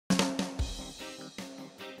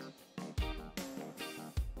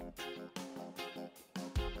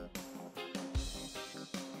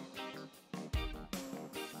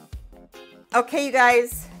Okay, you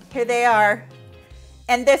guys, here they are.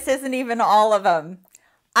 And this isn't even all of them.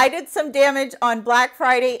 I did some damage on Black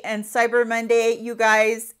Friday and Cyber Monday, you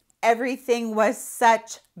guys. Everything was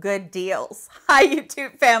such good deals. Hi,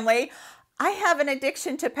 YouTube family. I have an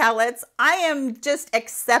addiction to palettes. I am just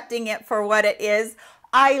accepting it for what it is.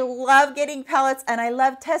 I love getting palettes and I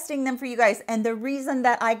love testing them for you guys. And the reason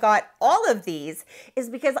that I got all of these is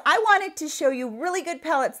because I wanted to show you really good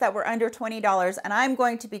palettes that were under $20, and I'm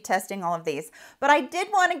going to be testing all of these. But I did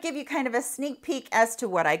want to give you kind of a sneak peek as to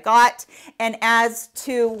what I got and as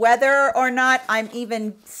to whether or not I'm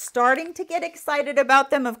even starting to get excited about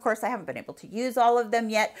them. Of course, I haven't been able to use all of them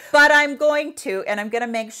yet, but I'm going to, and I'm going to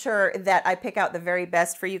make sure that I pick out the very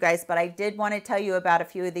best for you guys. But I did want to tell you about a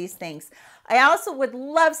few of these things. I also would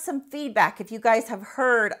love some feedback if you guys have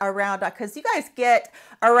heard around, because you guys get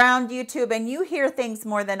around YouTube and you hear things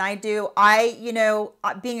more than I do.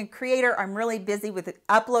 Being a creator, I'm really busy with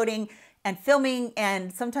uploading and filming,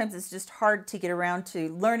 and sometimes it's just hard to get around to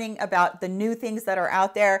learning about the new things that are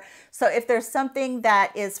out there. So if there's something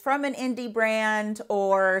that is from an indie brand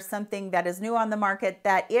or something that is new on the market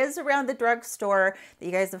that is around the drugstore that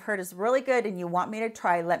you guys have heard is really good and you want me to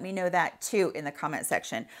try, let me know that too in the comment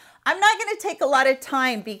section. I'm not going to take a lot of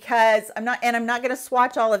time because I'm not going to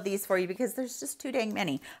swatch all of these for you because there's just too dang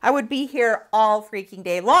many. I would be here all freaking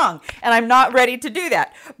day long and I'm not ready to do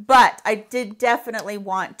that. But I did definitely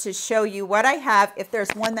want to show you what I have. If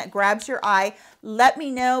there's one that grabs your eye, let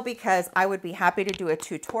me know because I would be happy to do a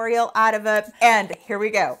tutorial out of it. And here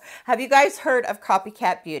we go. Have you guys heard of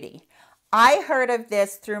CopyCat Beauty? I heard of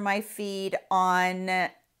this through my feed on,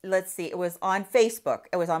 let's see, it was on Facebook.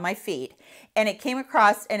 It was on my feed and it came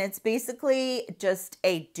across, and it's basically just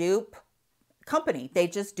a dupe company. They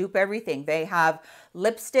just dupe everything. They have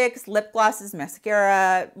lipsticks, lip glosses,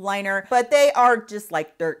 mascara, liner, but they are just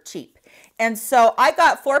like dirt cheap. And so I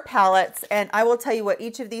got 4 palettes, and I will tell you what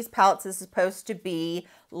each of these palettes is supposed to be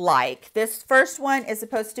like. This first one is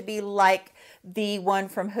supposed to be like the one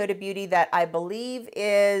from Huda Beauty that I believe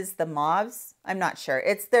is the Mauves. I'm not sure.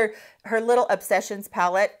 It's her little Obsessions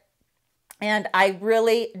palette. And I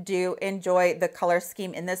really do enjoy the color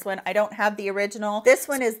scheme in this one. I don't have the original. This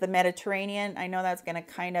one is the Mediterranean. I know that's gonna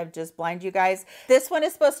kind of just blind you guys. This one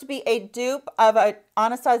is supposed to be a dupe of a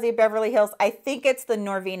Anastasia Beverly Hills. I think it's the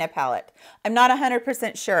Norvina palette. I'm not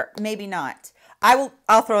 100% sure, maybe not. I'll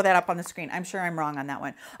throw that up on the screen. I'm sure I'm wrong on that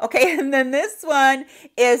one. Okay, and then this one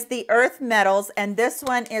is the Earth Metals, and this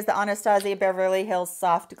one is the Anastasia Beverly Hills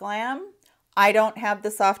Soft Glam. I don't have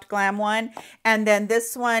the Soft Glam one. And then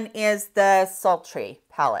this one is the Sultry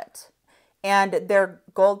palette. And their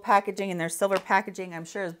gold packaging and their silver packaging, I'm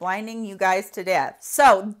sure, is blinding you guys to death.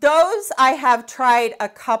 So those, I have tried a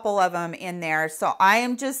couple of them in there. So I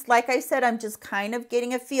am just, like I said, I'm just kind of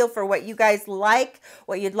getting a feel for what you guys like,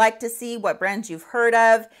 what you'd like to see, what brands you've heard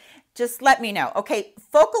of. Just let me know. Okay,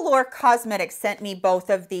 Folklore Cosmetics sent me both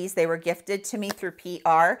of these. They were gifted to me through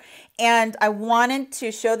PR, and I wanted to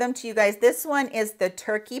show them to you guys. This one is the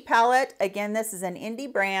Turkey palette. Again, this is an indie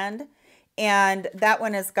brand, and that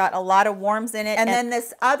one has got a lot of warms in it. And then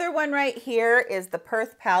this other one right here is the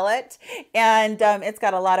Perth Palette, and it's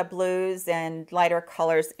got a lot of blues and lighter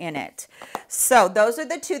colors in it. So those are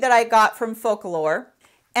the 2 that I got from Folklore.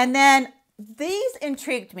 And then these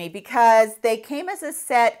intrigued me because they came as a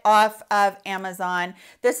set off of Amazon.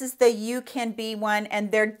 This is the You Can Be one,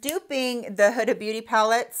 and they're duping the Huda Beauty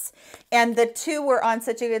palettes. And the 2 were on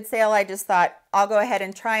such a good sale, I just thought I'll go ahead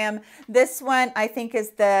and try them. This one I think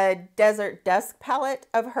is the Desert Dusk palette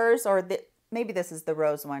of hers, or maybe this is the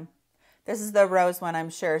Rose one. This is the Rose one, I'm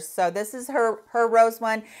sure. So this is her Rose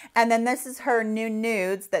one, and then this is her new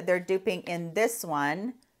nudes that they're duping in this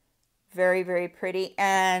one. Very, very pretty.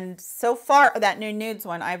 And so far, that new nudes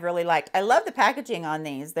one I've really liked. I love the packaging on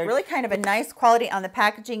these. They're really kind of a nice quality on the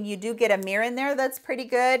packaging. You do get a mirror in there that's pretty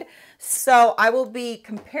good. So I will be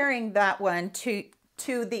comparing that one to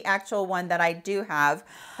the actual one that I do have.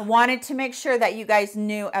 I wanted to make sure that you guys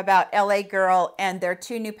knew about LA Girl and their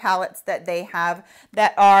 2 new palettes that they have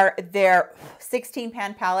that are their 16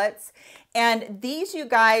 pan palettes. And these, you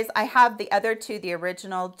guys, I have the other 2, the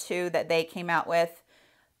original 2 that they came out with.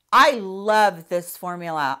 I love this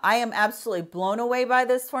formula. I am absolutely blown away by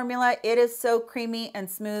this formula. It is so creamy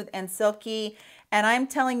and smooth and silky. And I'm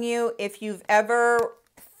telling you, if you've ever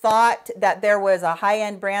thought that there was a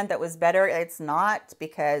high-end brand that was better, it's not,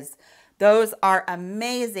 because those are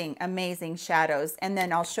amazing, amazing shadows. And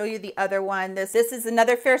then I'll show you the other one. This is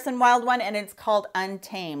another Fierce and Wild one, and it's called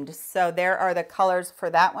Untamed. So there are the colors for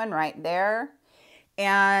that one right there.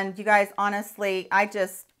 And you guys, honestly, I'm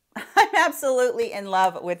absolutely in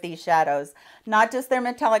love with these shadows. Not just their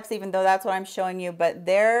metallics, even though that's what I'm showing you, but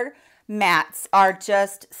their mattes are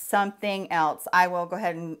just something else. I will go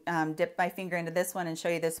ahead and dip my finger into this one and show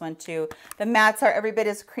you this one too. The mattes are every bit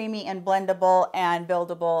as creamy and blendable and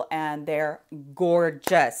buildable, and they're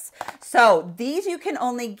gorgeous. So these you can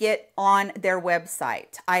only get on their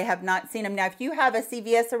website. I have not seen them. Now, if you have a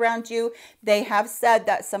CVS around you, they have said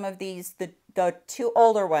that some of these, the two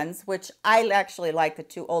older ones, which I actually like the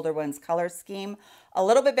two older ones color scheme a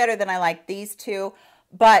little bit better than I like these two.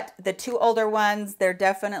 But the two older ones, they're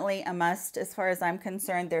definitely a must as far as I'm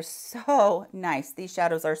concerned. They're so nice. These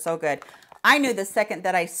shadows are so good. I knew the second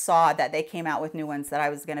that I saw that they came out with new ones that I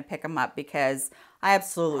was going to pick them up because I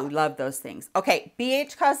absolutely love those things. Okay,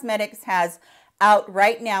 BH Cosmetics has out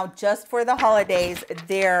right now just for the holidays.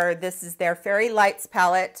 This is their Fairy Lights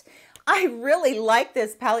palette. I really like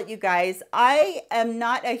this palette, you guys. I am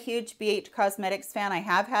not a huge BH Cosmetics fan. I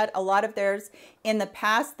have had a lot of theirs in the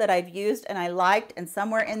past that I've used and I liked, and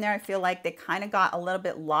somewhere in there I feel like they kind of got a little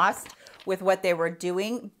bit lost with what they were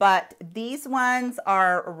doing, but these ones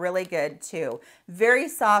are really good too. Very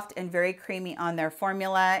soft and very creamy on their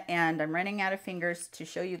formula, and I'm running out of fingers to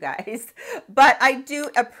show you guys, but I do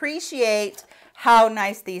appreciate how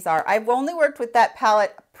nice these are. I've only worked with that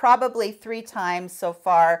palette probably 3 times so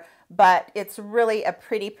far, but it's really a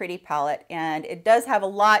pretty palette, and it does have a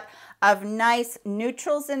lot of nice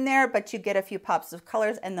neutrals in there, but you get a few pops of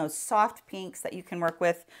colors and those soft pinks that you can work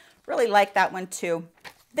with. Really like that one too.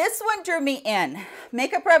 This one drew me in.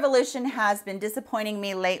 Makeup Revolution has been disappointing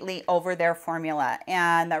me lately over their formula,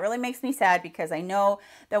 and that really makes me sad because I know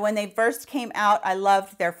that when they first came out, I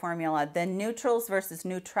loved their formula. The Neutrals versus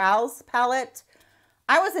Neutrals palette,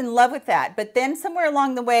 I was in love with that, but then somewhere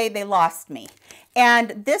along the way, they lost me.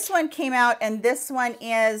 And this one came out, and this one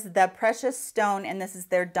is the Precious Stone, and this is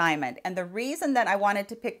their Diamond. And the reason that I wanted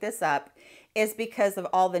to pick this up is because of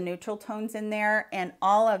all the neutral tones in there and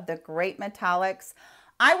all of the great metallics.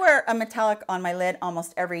 I wear a metallic on my lid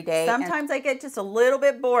almost every day. Sometimes I get just a little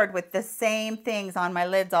bit bored with the same things on my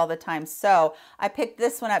lids all the time. So I picked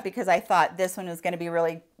this one up because I thought this one was going to be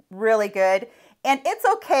really good. And it's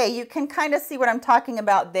okay. You can kind of see what I'm talking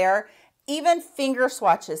about there. Even finger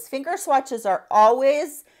swatches. Finger swatches are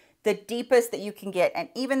always the deepest that you can get. And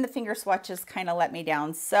even the finger swatches kind of let me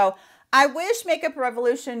down. So I wish Makeup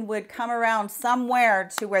Revolution would come around somewhere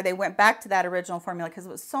to where they went back to that original formula because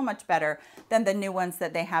it was so much better than the new ones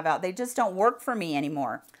that they have out. They just don't work for me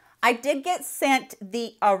anymore. I did get sent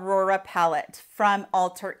the Aurora palette from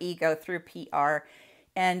Alter Ego through PR,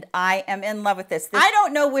 and I am in love with this. I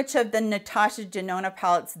don't know which of the Natasha Denona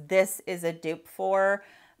palettes this is a dupe for,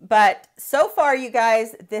 but so far, you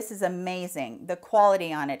guys, this is amazing. The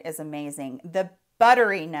quality on it is amazing. The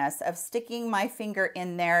butteriness of sticking my finger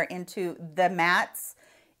in there into the mattes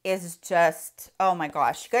is just, oh my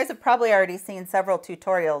gosh. You guys have probably already seen several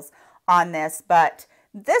tutorials on this, but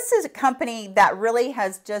this is a company that really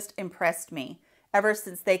has just impressed me ever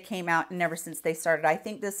since they came out and ever since they started. I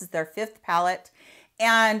think this is their 5th palette,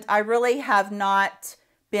 and I really have not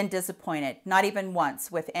been disappointed, not even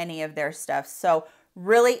once, with any of their stuff. So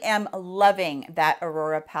really am loving that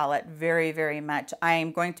Aurora palette very much. I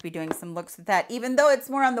am going to be doing some looks with that, even though it's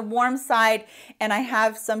more on the warm side, and I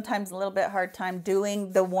have sometimes a little bit hard time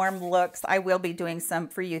doing the warm looks. I will be doing some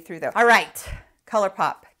for you through those. All right,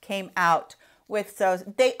 Colourpop came out with those.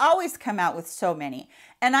 They always come out with so many,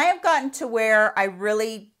 and I have gotten to where I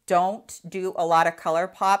really don't do a lot of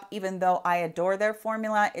Colourpop, even though I adore their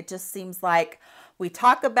formula. It just seems like we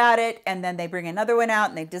talk about it and then they bring another one out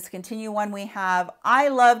and they discontinue one we have. I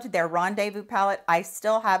loved their Rendezvous palette. I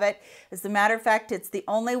still have it. As a matter of fact, it's the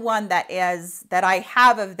only one that I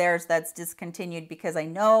have of theirs that's discontinued because I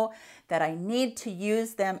know that I need to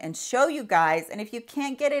use them and show you guys. And if you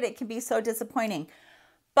can't get it, it can be so disappointing.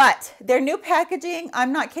 But their new packaging,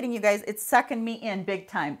 I'm not kidding you guys, it's sucking me in big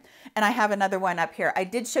time. And I have another one up here. I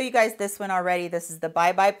did show you guys this one already. This is the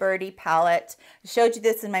Bye Bye Birdie palette. I showed you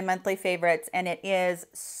this in my monthly favorites, and it is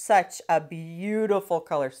such a beautiful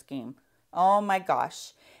color scheme. Oh my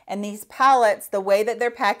gosh. And these palettes, the way that they're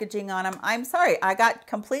packaging on them, I'm sorry, I got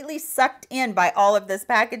completely sucked in by all of this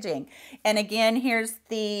packaging. And again, here's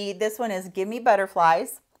this one is Give Me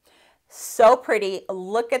Butterflies. So pretty.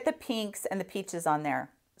 Look at the pinks and the peaches on there.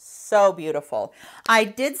 So beautiful. I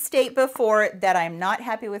did state before that I'm not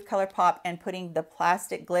happy with Colourpop and putting the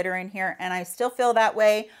plastic glitter in here, and I still feel that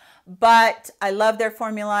way, but I love their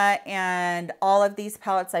formula and all of these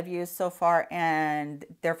palettes I've used so far, and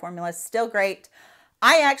their formula is still great.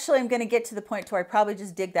 I actually am going to get to the point where I probably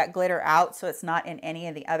just dig that glitter out so it's not in any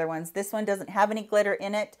of the other ones. This one doesn't have any glitter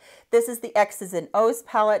in it. This is the X's and O's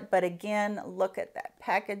palette, but again, look at that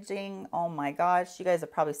packaging. Oh my gosh, you guys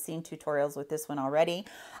have probably seen tutorials with this one already.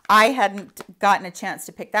 I hadn't gotten a chance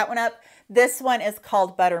to pick that one up. This one is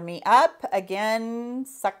called Butter Me Up. Again,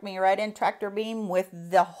 suck me right in, tractor beam with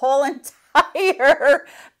the whole entire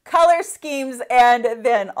color schemes and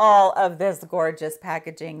then all of this gorgeous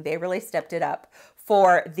packaging. They really stepped it up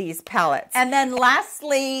for these palettes. And then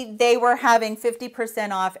lastly, they were having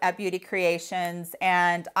 50% off at Beauty Creations,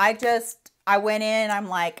 and I went in, I'm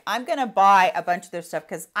like, I'm gonna buy a bunch of their stuff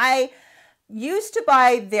because I used to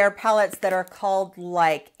buy their palettes that are called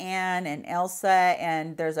like Anne and Elsa,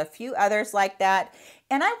 and there's a few others like that.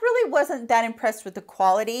 And I really wasn't that impressed with the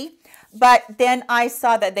quality, but then I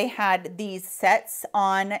saw that they had these sets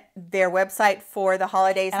on their website for the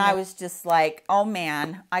holidays, and I was just like, oh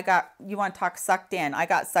man, you want to talk sucked in? I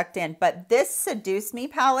got sucked in. But this Seduce Me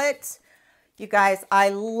palette, you guys, I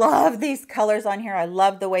love these colors on here. I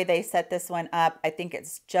love the way they set this one up. I think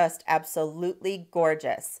it's just absolutely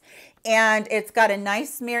gorgeous. And it's got a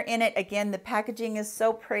nice smear in it. Again, the packaging is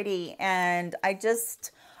so pretty, and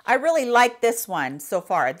I really like this one so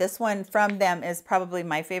far. This one from them is probably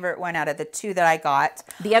my favorite one out of the two that I got.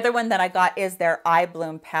 The other one that I got is their Eye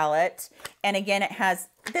Bloom palette. And again,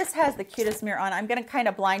 this has the cutest mirror on. I'm going to kind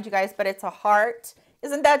of blind you guys, but it's a heart.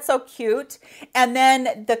 Isn't that so cute? And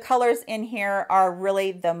then the colors in here are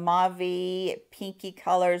really the mauve, pinky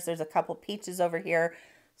colors. There's a couple peaches over here.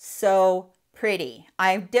 So pretty.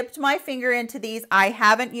 I dipped my finger into these. I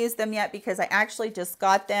haven't used them yet because I actually just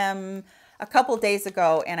got them a couple days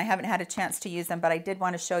ago and I haven't had a chance to use them, but I did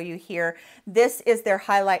want to show you here. This is their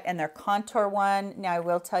highlight and their contour one. Now I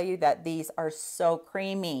will tell you that these are so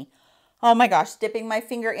creamy. Oh my gosh, dipping my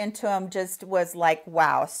finger into them just was like,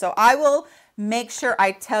 wow. So I will make sure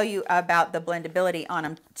I tell you about the blendability on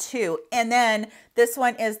them too. And then this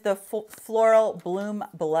one is the Floral Bloom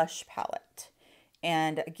Blush palette.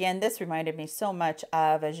 And again, this reminded me so much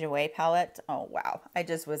of a Jouer palette. Oh wow, I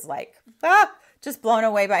just was like, just blown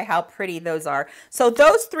away by how pretty those are. So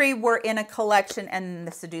those three were in a collection and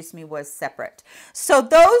the Seduce Me was separate. So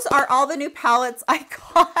those are all the new palettes I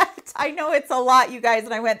got. I know it's a lot, you guys,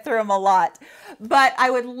 and I went through them a lot, but I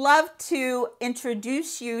would love to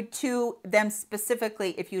introduce you to them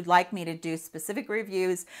specifically if you'd like me to do specific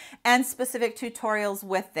reviews and specific tutorials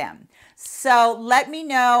with them. So let me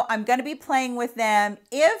know. I'm going to be playing with them.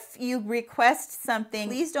 If you request something,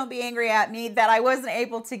 please don't be angry at me that I wasn't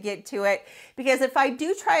able to get to it, because if I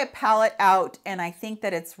do try a palette out and I think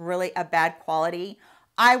that it's really a bad quality,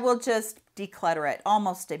 I will just declutter it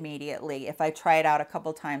almost immediately. If I try it out a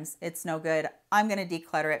couple times, it's no good, I'm going to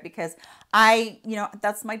declutter it because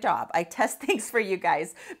that's my job. I test things for you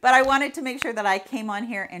guys, but I wanted to make sure that I came on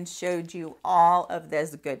here and showed you all of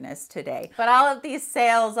this goodness today. But all of these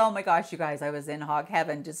sales, oh my gosh, you guys, I was in hog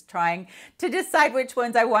heaven just trying to decide which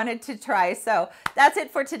ones I wanted to try. So that's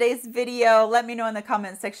it for today's video. Let me know in the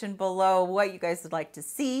comment section below what you guys would like to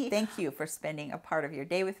see. Thank you for spending a part of your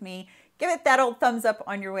day with me. Give it that old thumbs up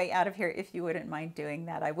on your way out of here if you wouldn't mind doing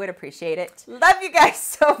that. I would appreciate it. Love you guys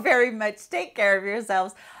so very much. Take care of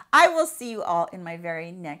yourselves. I will see you all in my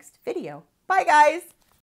very next video. Bye, guys.